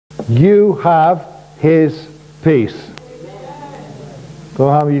You have his peace. So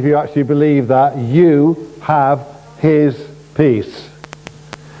how many of you actually believe that? You have his peace.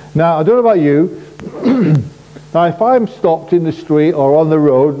 Now, I don't know about you. Now, if I'm stopped in the street or on the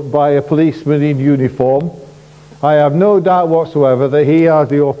road by a policeman in uniform, I have no doubt whatsoever that he has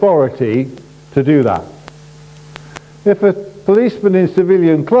the authority to do that. If a policeman in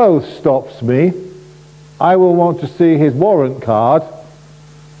civilian clothes stops me, I will want to see his warrant card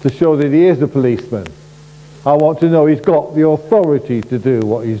to show that he is a policeman. I want to know he's got the authority to do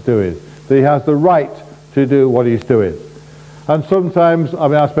what he's doing, that he has the right to do what he's doing. And sometimes, I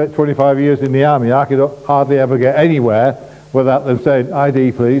mean, I spent 25 years in the army, I could hardly ever get anywhere without them saying,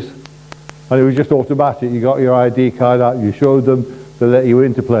 ID please. And it was just automatic. You got your ID card out, you showed them, they let you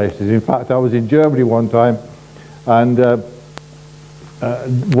into places. In fact, I was in Germany one time, and I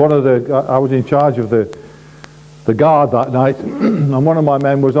was in charge of the guard that night, and one of my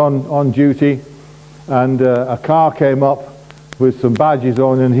men was on duty, and a car came up with some badges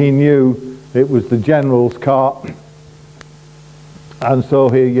on, and he knew it was the general's car. And so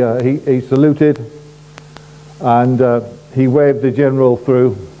he saluted, and he waved the general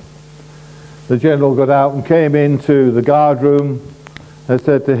through. The general got out and came into the guard room and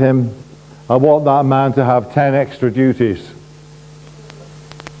said to him, I want that man to have 10 extra duties.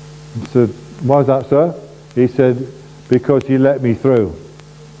 He said, why is that, sir? He said, because he let me through.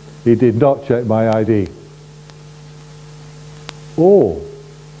 He did not check my ID. Oh,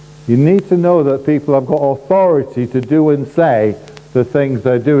 you need to know that people have got authority to do and say the things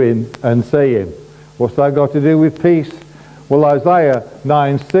they're doing and saying. What's that got to do with peace? Well, Isaiah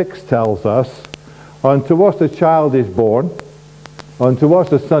 9:6 tells us, unto us a child is born, unto us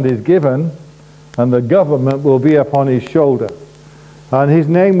a son is given, and the government will be upon his shoulder. And his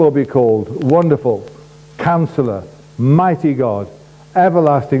name will be called Wonderful, Counselor, Mighty God,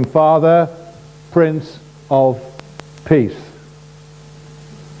 Everlasting Father, Prince of Peace.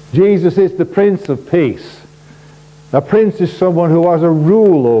 Jesus is the Prince of Peace. A prince is someone who has a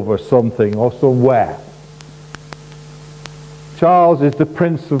rule over something or somewhere. Charles is the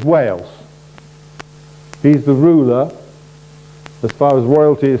Prince of Wales. He's the ruler, as far as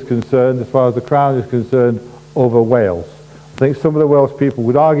royalty is concerned, as far as the crown is concerned, over Wales. I think some of the Welsh people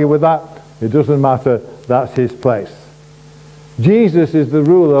would argue with that. It doesn't matter, that's his place. Jesus is the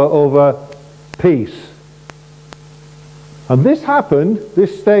ruler over peace. And this happened,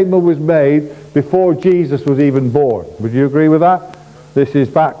 this statement was made before Jesus was even born. Would you agree with that? This is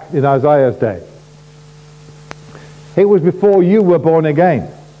back in Isaiah's day. It was before you were born again.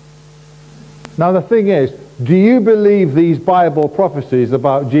 Now the thing is, do you believe these Bible prophecies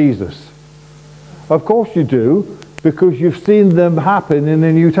about Jesus? Of course you do, because you've seen them happen in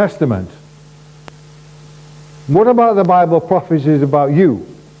the New Testament. What about the Bible prophecies about you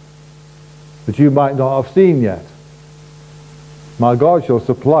that you might not have seen yet? My God shall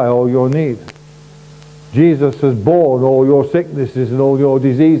supply all your need. Jesus has borne all your sicknesses and all your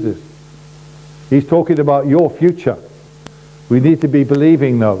diseases. He's talking about your future. We need to be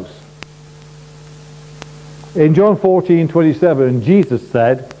believing those. In John 14:27, Jesus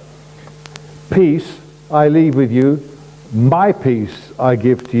said, peace I leave with you, my peace I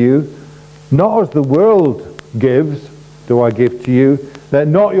give to you, not as the world gives do I give to you. Let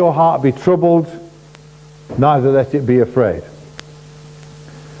not your heart be troubled, neither let it be afraid.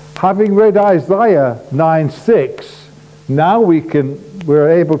 Having read Isaiah 9:6, now we're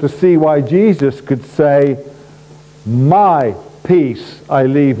able to see why Jesus could say, my peace I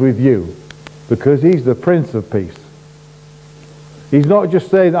leave with you, because he's the Prince of Peace. He's not just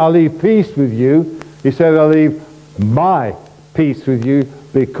saying I'll leave peace with you, he said I'll leave my peace with you,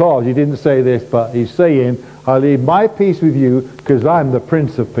 because he didn't say this, but he's saying I'll leave my peace with you because I'm the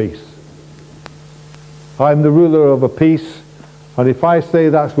Prince of Peace. I'm the ruler over peace. And if I say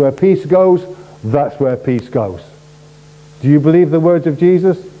that's where peace goes, that's where peace goes. Do you believe the words of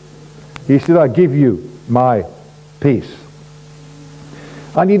Jesus? He said, I give you my peace.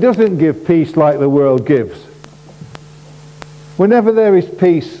 And he doesn't give peace like the world gives. Whenever there is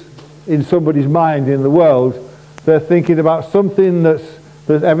peace in somebody's mind in the world, they're thinking about something that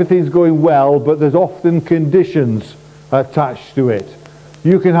everything's going well, but there's often conditions attached to it.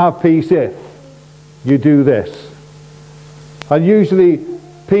 You can have peace if you do this. And usually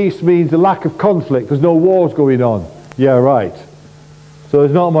peace means a lack of conflict. There's no wars going on. Yeah, right. So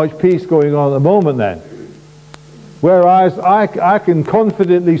there's not much peace going on at the moment then. Whereas I can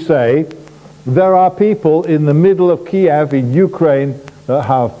confidently say there are people in the middle of Kiev in Ukraine that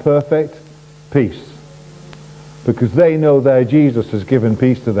have perfect peace. Because they know their Jesus has given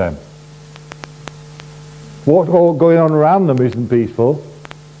peace to them. What's all going on around them isn't peaceful.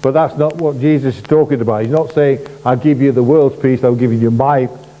 But that's not what Jesus is talking about. He's not saying, I'll give you the world's peace, I'll give you my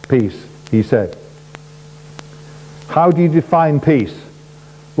peace, he said. How do you define peace?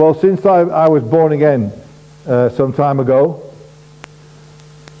 Well, since I was born again some time ago,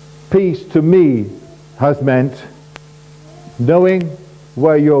 peace to me has meant knowing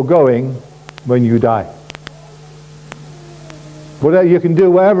where you're going when you die. Whatever, you can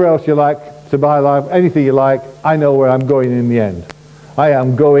do whatever else you like to my life, anything you like, I know where I'm going in the end. I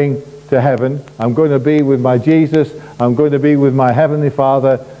am going to heaven. I'm going to be with my Jesus. I'm going to be with my Heavenly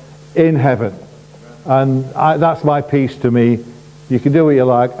Father in heaven. And that's my peace to me. You can do what you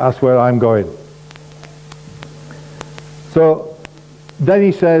like, that's where I'm going. So then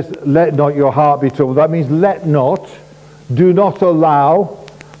he says, let not your heart be troubled. That means let not, do not allow,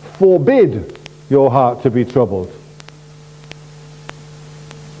 forbid your heart to be troubled.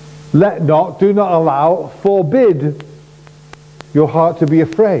 Let not, do not allow, forbid your heart to be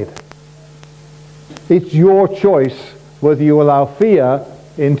afraid. It's your choice whether you allow fear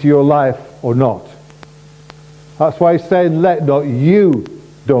into your life or not. That's why he's saying let not, you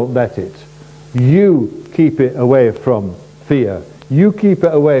don't let it. You keep it away from fear. You keep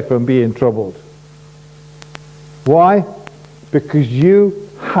it away from being troubled. Why? Because you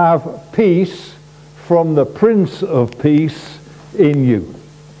have peace from the Prince of Peace in you.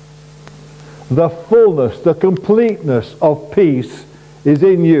 The fullness, the completeness of peace is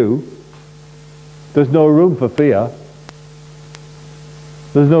in you. There's no room for fear.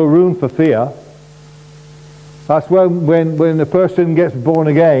 There's no room for fear. That's when a person gets born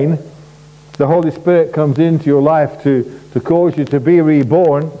again, the Holy Spirit comes into your life to cause you to be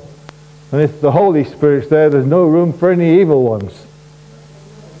reborn. And if the Holy Spirit's there, there's no room for any evil ones.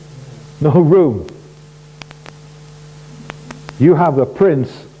 No room. You have the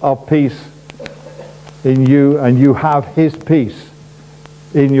Prince of Peace in you, and you have his peace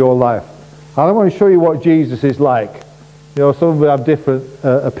in your life. And I want to show you what Jesus is like. You know, some of us have different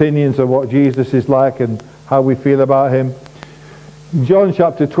opinions of what Jesus is like and how we feel about him. John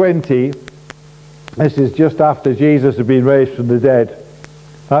chapter 20, this is just after Jesus had been raised from the dead.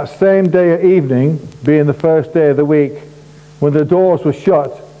 That same day at evening, being the first day of the week, when the doors were shut,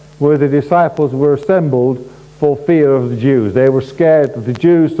 where the disciples were assembled for fear of the Jews. They were scared of the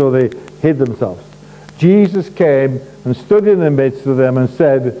Jews, so they hid themselves. Jesus came and stood in the midst of them and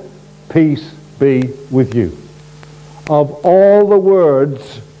said, peace be with you. Of all the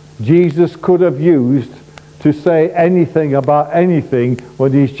words Jesus could have used to say anything about anything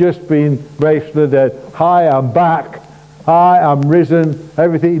when he's just been raised from the dead, hi, I'm back, hi, I'm risen,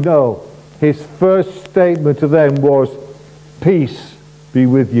 everything, no. His first statement to them was, peace be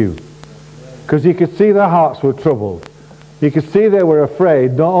with you. Because he could see their hearts were troubled. He could see they were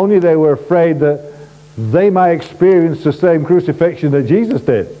afraid. Not only they were afraid that they might experience the same crucifixion that Jesus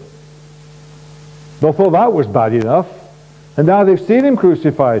did. They thought that was bad enough. And now they've seen him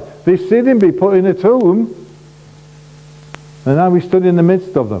crucified. They've seen him be put in a tomb. And now he stood in the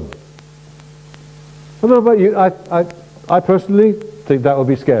midst of them. I don't know about you. I personally think that would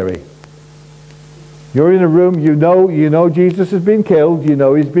be scary. You're in a room, you know Jesus has been killed, you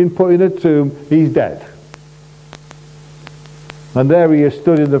know he's been put in a tomb, he's dead. And there he is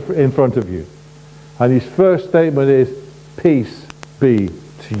stood in front of you. And his first statement is, peace be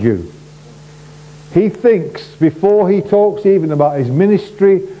to you. He thinks, before he talks even about his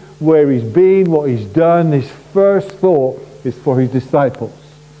ministry, where he's been, what he's done, his first thought is for his disciples.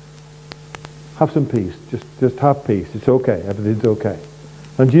 Have some peace. Just have peace. It's okay. Everything's okay.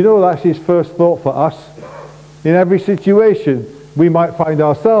 And do you know that's his first thought for us? In every situation we might find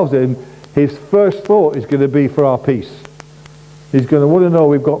ourselves in, his first thought is going to be for our peace. He's going to want to know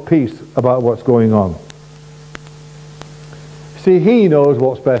we've got peace about what's going on. See, he knows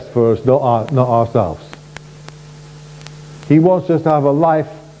what's best for us, not ourselves. He wants us to have a life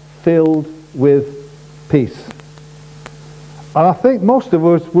filled with peace. And I think most of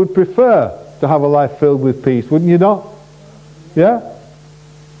us would prefer to have a life filled with peace, wouldn't you not? Yeah?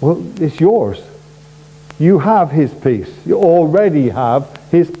 Well, it's yours. You have his peace. You already have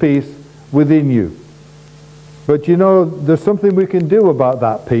his peace within you. But you know, there's something we can do about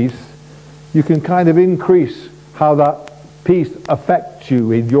that peace. You can kind of increase how that peace affects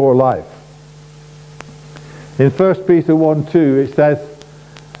you in your life. In 1 Peter 1:2 it says,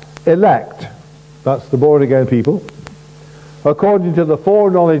 elect, that's the born again people, according to the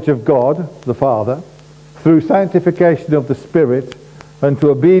foreknowledge of God the Father, through sanctification of the Spirit,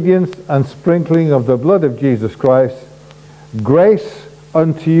 unto obedience and sprinkling of the blood of Jesus Christ, grace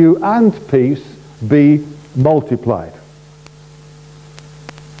unto you and peace be multiplied.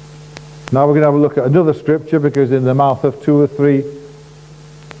 Now we're going to have a look at another scripture, because in the mouth of two or three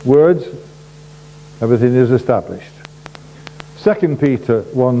words, everything is established. 2 Peter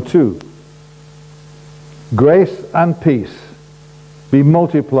 1:2. Grace and peace be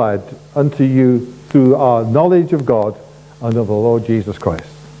multiplied unto you through our knowledge of God and of the Lord Jesus Christ.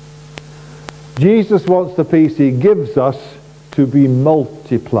 Jesus wants the peace he gives us to be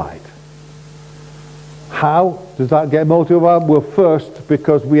multiplied. How does that get multiplied? Well, first,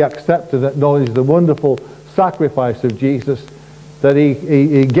 because we accept and acknowledge the wonderful sacrifice of Jesus, that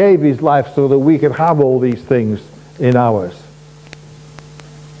he gave his life so that we could have all these things in ours.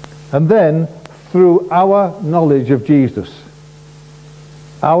 And then, through our knowledge of Jesus.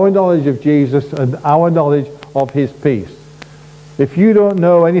 Our knowledge of Jesus and our knowledge of his peace. If you don't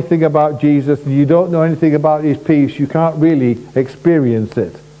know anything about Jesus and you don't know anything about his peace, you can't really experience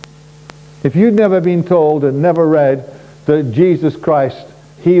it. If you'd never been told and never read that Jesus Christ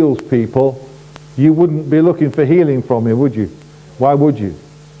heals people, you wouldn't be looking for healing from him, would you? Why would you?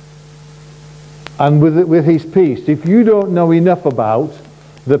 And with his peace, if you don't know enough about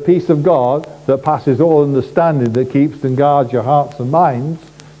the peace of God that passes all understanding, that keeps and guards your hearts and minds,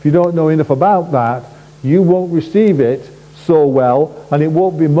 if you don't know enough about that, you won't receive it so well, and it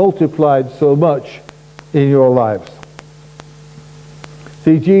won't be multiplied so much in your lives.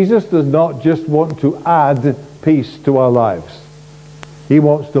 See, Jesus does not just want to add peace to our lives. He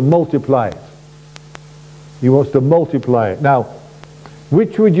wants to multiply it. He wants to multiply it. Now,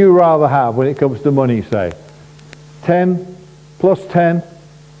 which would you rather have when it comes to money, say? 10 plus 10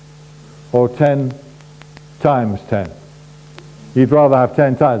 or 10 times 10? You'd rather have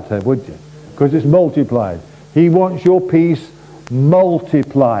 10 times 10, wouldn't you? Because it's multiplied. He wants your peace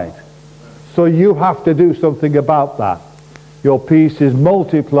multiplied. So you have to do something about that. Your peace is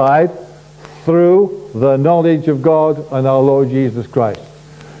multiplied through the knowledge of God and our Lord Jesus Christ.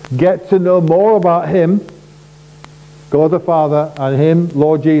 Get to know more about him, God the Father, and him,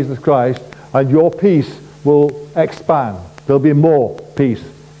 Lord Jesus Christ, and your peace will expand. There'll be more peace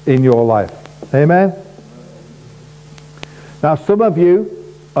in your life. Amen? Now, some of you,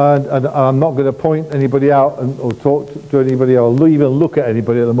 and I'm not going to point anybody out or talk to anybody or even look at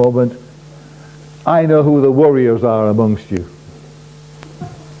anybody at the moment, I know who the worriers are amongst you,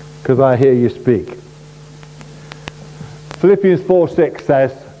 because I hear you speak. Philippians 4:6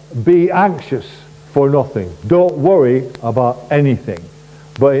 says, be anxious for nothing. Don't worry about anything,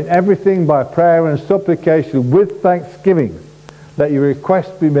 but in everything by prayer and supplication with thanksgiving, let your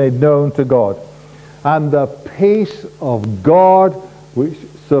requests be made known to God. And the peace of God, which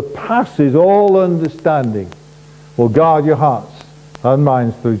surpasses all understanding, will guard your hearts and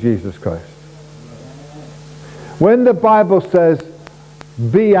minds through Jesus Christ. When the Bible says,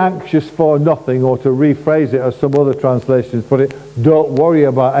 be anxious for nothing, or to rephrase it as some other translations put it, don't worry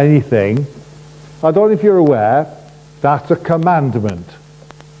about anything, I don't know if you're aware, that's a commandment.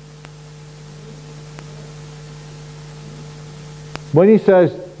 When he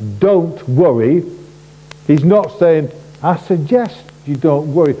says, don't worry, he's not saying, I suggest you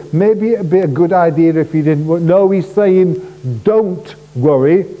don't worry. Maybe it'd be a good idea if you didn't worry. No, he's saying, don't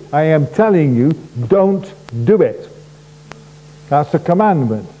worry. I am telling you, don't do it. That's a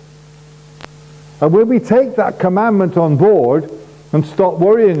commandment. And when we take that commandment on board and stop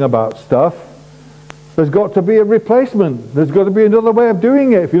worrying about stuff, there's got to be a replacement. There's got to be another way of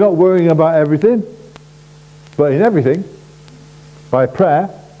doing it if you're not worrying about everything. But in everything, by prayer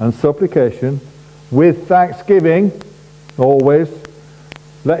and supplication, with thanksgiving, always,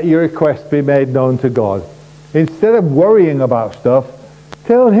 let your requests be made known to God. Instead of worrying about stuff,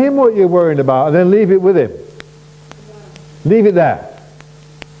 tell him what you're worrying about and then leave it with him. Leave it there.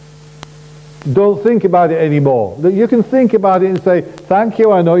 Don't think about it anymore. You can think about it and say, thank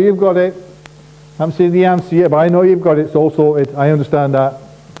you, I know you've got it. I haven't seen the answer yet, but I know you've got it, it's all sorted. I understand that.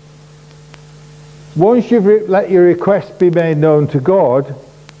 Once you've let your request be made known to God,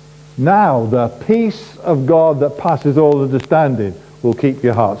 now the peace of God that passes all understanding will keep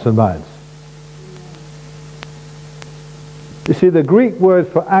your hearts and minds. You see, the Greek word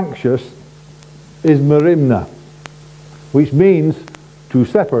for anxious is merimna, which means to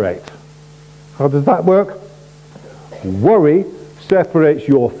separate. How does that work? Worry separates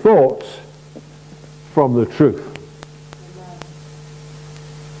your thoughts from the truth.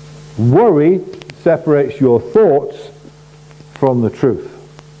 Worry separates your thoughts from the truth.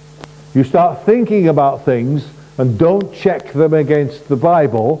 You start thinking about things and don't check them against the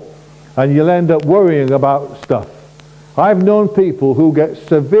Bible, and you'll end up worrying about stuff. I've known people who get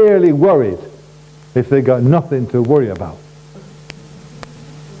severely worried if they got nothing to worry about.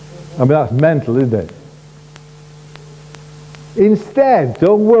 I mean, that's mental, isn't it? Instead,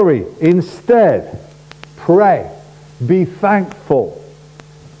 don't worry. Instead, pray. Be thankful.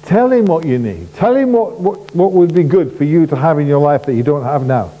 Tell him what you need. Tell him what would be good for you to have in your life that you don't have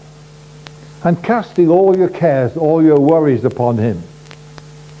now. And casting all your cares, all your worries upon him.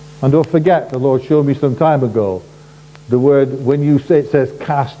 And don't forget, the Lord showed me some time ago, the word, when you say it says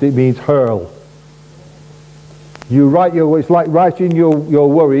cast, it means hurl. You write it's like writing your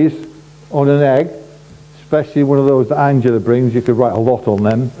worries on an egg, especially one of those that Angela brings. You could write a lot on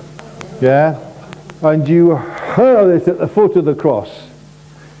them. Yeah? And you hurl it at the foot of the cross.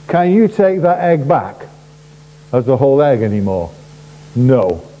 Can you take that egg back as a whole egg anymore?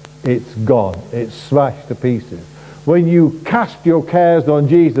 No. It's gone. It's smashed to pieces. When you cast your cares on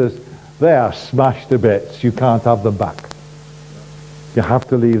Jesus, they are smashed to bits. You can't have them back. You have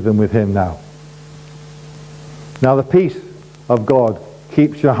to leave them with him now. Now the peace of God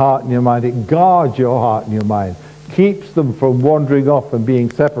keeps your heart and your mind. It guards your heart and your mind. Keeps them from wandering off and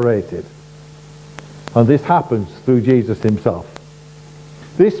being separated. And this happens through Jesus himself.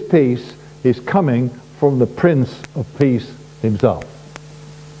 This peace is coming from the Prince of Peace himself.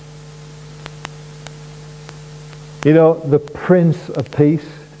 You know, the Prince of Peace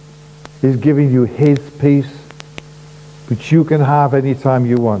is giving you his peace, which you can have anytime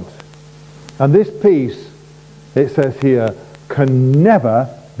you want. And this peace, it says here, can never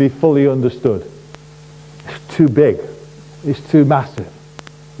be fully understood. It's too big. It's too massive.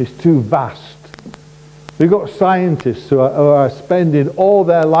 It's too vast. We've got scientists who are spending all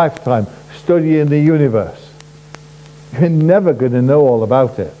their lifetime studying the universe. You're never going to know all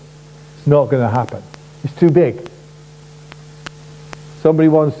about it. It's not going to happen. It's too big. Somebody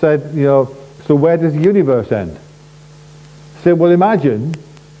once said, you know, so where does the universe end? I said, well, imagine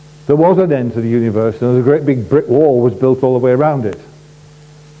there was an end to the universe and a great big brick wall was built all the way around it.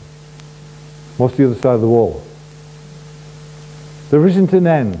 What's the other side of the wall? There isn't an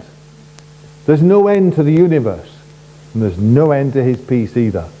end. There's no end to the universe. And there's no end to his peace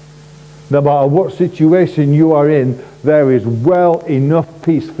either. No matter what situation you are in, there is well enough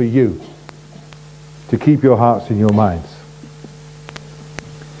peace for you to keep your hearts and your minds.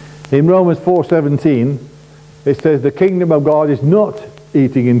 In Romans 4:17, it says the kingdom of God is not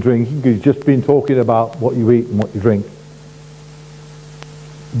eating and drinking, because you've just been talking about what you eat and what you drink.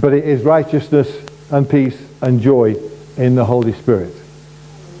 But it is righteousness and peace and joy in the Holy Spirit.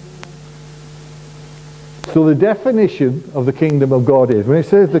 So the definition of the kingdom of God is, when it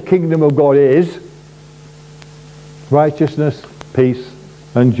says the kingdom of God is righteousness, peace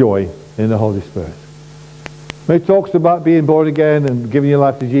and joy in the Holy Spirit. When it talks about being born again and giving your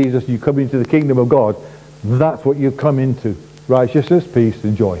life to Jesus, you come into the kingdom of God, that's what you come into. Righteousness, peace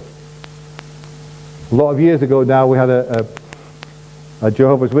and joy. A lot of years ago now, we had a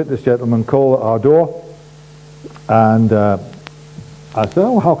Jehovah's Witness gentleman call at our door, and I said,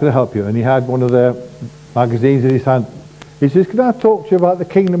 oh, how can I help you? And he had one of their magazines in his hand. He says, can I talk to you about the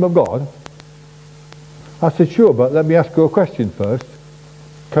kingdom of God? I said, sure, but let me ask you a question first.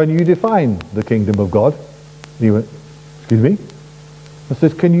 Can you define the kingdom of God? And he went, excuse me? I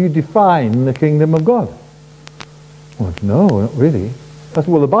said, can you define the kingdom of God? I went, no, not really. I said,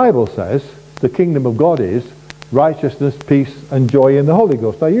 well, the Bible says the kingdom of God is righteousness, peace and joy in the Holy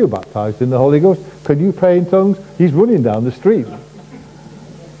Ghost. Are you baptized in the Holy Ghost? Can you pray in tongues? He's running down the street.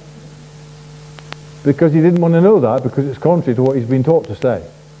 Because he didn't want to know that, because it's contrary to what he's been taught to say.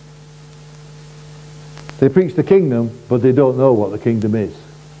 They preach the kingdom, but they don't know what the kingdom is.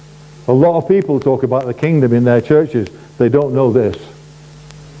 A lot of people talk about the kingdom in their churches. They don't know this.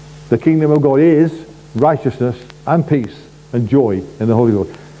 The kingdom of God is righteousness and peace and joy in the Holy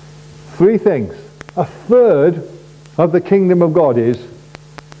Ghost. Three things. A third of the kingdom of God is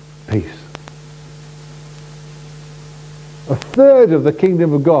peace. A third of the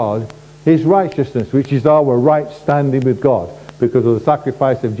kingdom of God is righteousness, which is our right standing with God. Because of the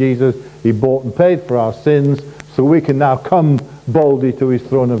sacrifice of Jesus, he bought and paid for our sins, so we can now come boldly to his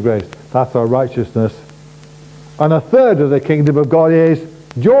throne of grace. That's our righteousness. And a third of the kingdom of God is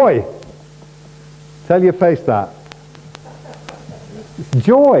joy. Tell your face that. It's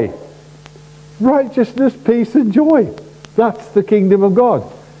joy. Righteousness, peace and joy. That's the kingdom of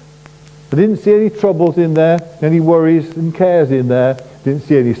God. I didn't see any troubles in there, any worries and cares in there. Didn't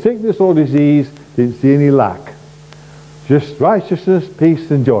see any sickness or disease. Didn't see any lack. Just righteousness, peace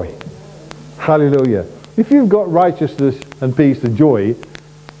and joy. Hallelujah. If you've got righteousness and peace and joy,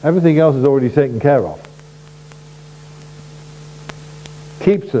 everything else is already taken care of.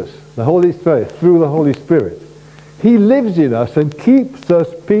 Keeps us, the Holy Spirit, through the Holy Spirit. He lives in us and keeps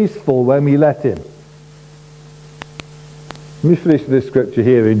us peaceful when we let him. Let me finish this scripture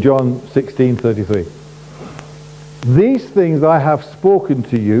here in John 16:33. These things I have spoken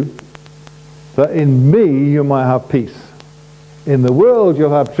to you, that in me you might have peace. in the world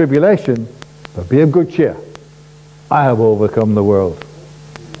you'll have tribulation, but be of good cheer. I have overcome the world.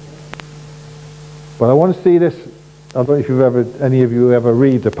 But I want to see this. I don't know if any of you ever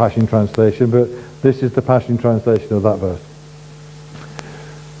read the Passion Translation, but this is the Passion Translation of that verse.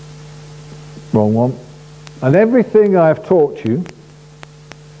 Wrong one. And everything I have taught you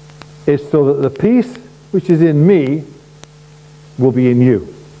is so that the peace which is in me will be in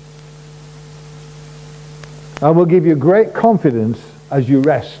you. I will give you great confidence as you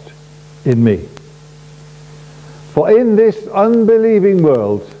rest in me. For in this unbelieving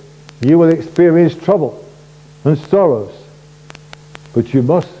world you will experience trouble and sorrows, but you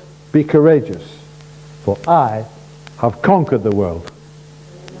must be courageous, for I have conquered the world.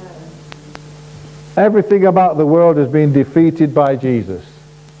 Everything about the world has been defeated by Jesus,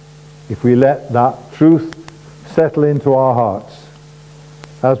 if we let that truth settle into our hearts.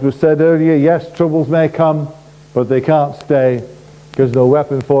 As was said earlier, yes, troubles may come, but they can't stay, because no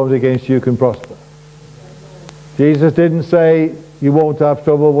weapon formed against you can prosper. Jesus didn't say you won't have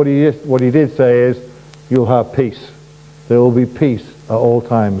trouble. What he did say is you'll have peace. There will be peace at all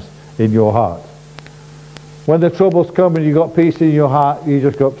times in your heart. When the troubles come and you've got peace in your heart, you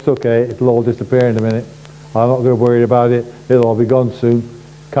just go, it's okay, it'll all disappear in a minute. I'm not going to worry about it. It'll all be gone soon.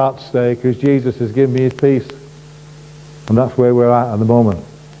 Can't stay, because Jesus has given me his peace. And that's where we're at the moment.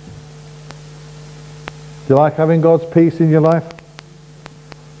 Do you like having God's peace in your life?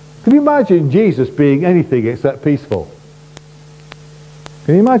 Can you imagine Jesus being anything except peaceful?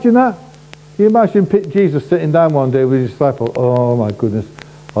 Can you imagine that? Can you imagine Jesus sitting down one day with his disciples? Oh my goodness,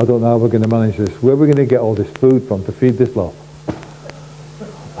 I don't know how we're going to manage this. Where are we going to get all this food from to feed this lot?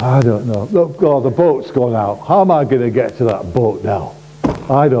 I don't know. Look, God, the boat's gone out. How am I going to get to that boat now?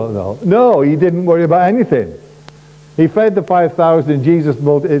 I don't know. No, he didn't worry about anything. He fed the 5,000,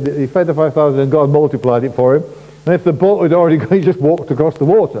 he fed the 5,000 and God multiplied it for him. And if the boat had already gone, he just walked across the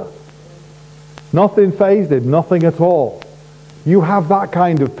water. Nothing fazed him, nothing at all. You have that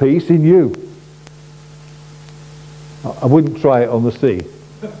kind of peace in you. I wouldn't try it on the sea.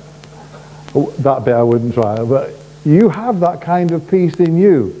 That bit I wouldn't try. But you have that kind of peace in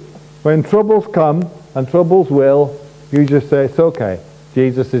you. When troubles come, and troubles will, you just say, it's okay.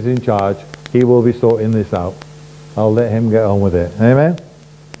 Jesus is in charge. He will be sorting this out. I'll let him get on with it. Amen?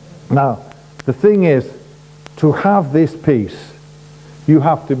 Now, the thing is, to have this peace, you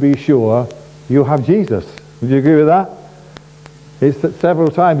have to be sure you have Jesus. Would you agree with that? It's that several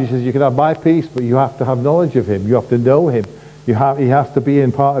times he says you can have my peace, but you have to have knowledge of him. You have to know him. He has to be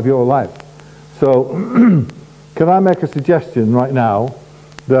in part of your life. So, can I make a suggestion right now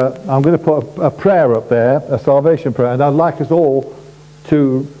that I'm going to put a prayer up there, a salvation prayer, and I'd like us all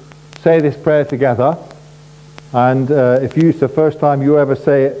to say this prayer together. And if it's the first time you ever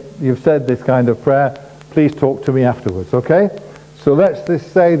say it, you've said this kind of prayer, please talk to me afterwards, okay? So let's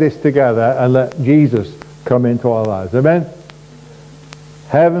just say this together and let Jesus come into our lives. Amen?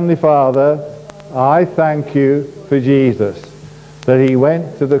 Heavenly Father, I thank you for Jesus, that he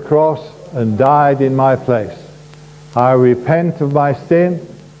went to the cross and died in my place. I repent of my sin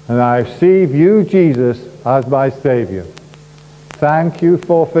and I receive you, Jesus, as my Savior. Thank you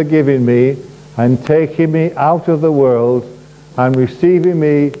for forgiving me and taking me out of the world and receiving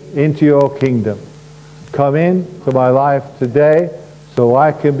me into your kingdom. Come into my life today so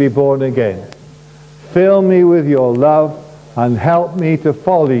I can be born again. Fill me with your love and help me to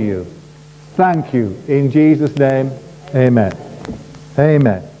follow you. Thank you. In Jesus' name, amen.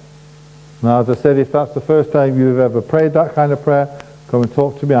 Amen. Now, as I said, if that's the first time you've ever prayed that kind of prayer, come and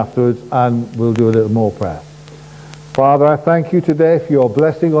talk to me afterwards and we'll do a little more prayer. Father, I thank you today for your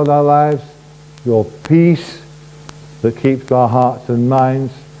blessing on our lives, your peace that keeps our hearts and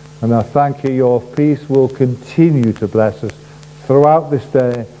minds, and I thank you your peace will continue to bless us throughout this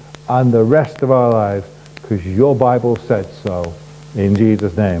day and the rest of our lives, because your Bible said so. In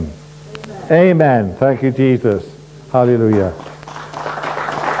Jesus' name. Amen. Amen. Thank you, Jesus. Hallelujah.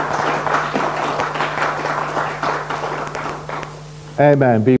 Amen.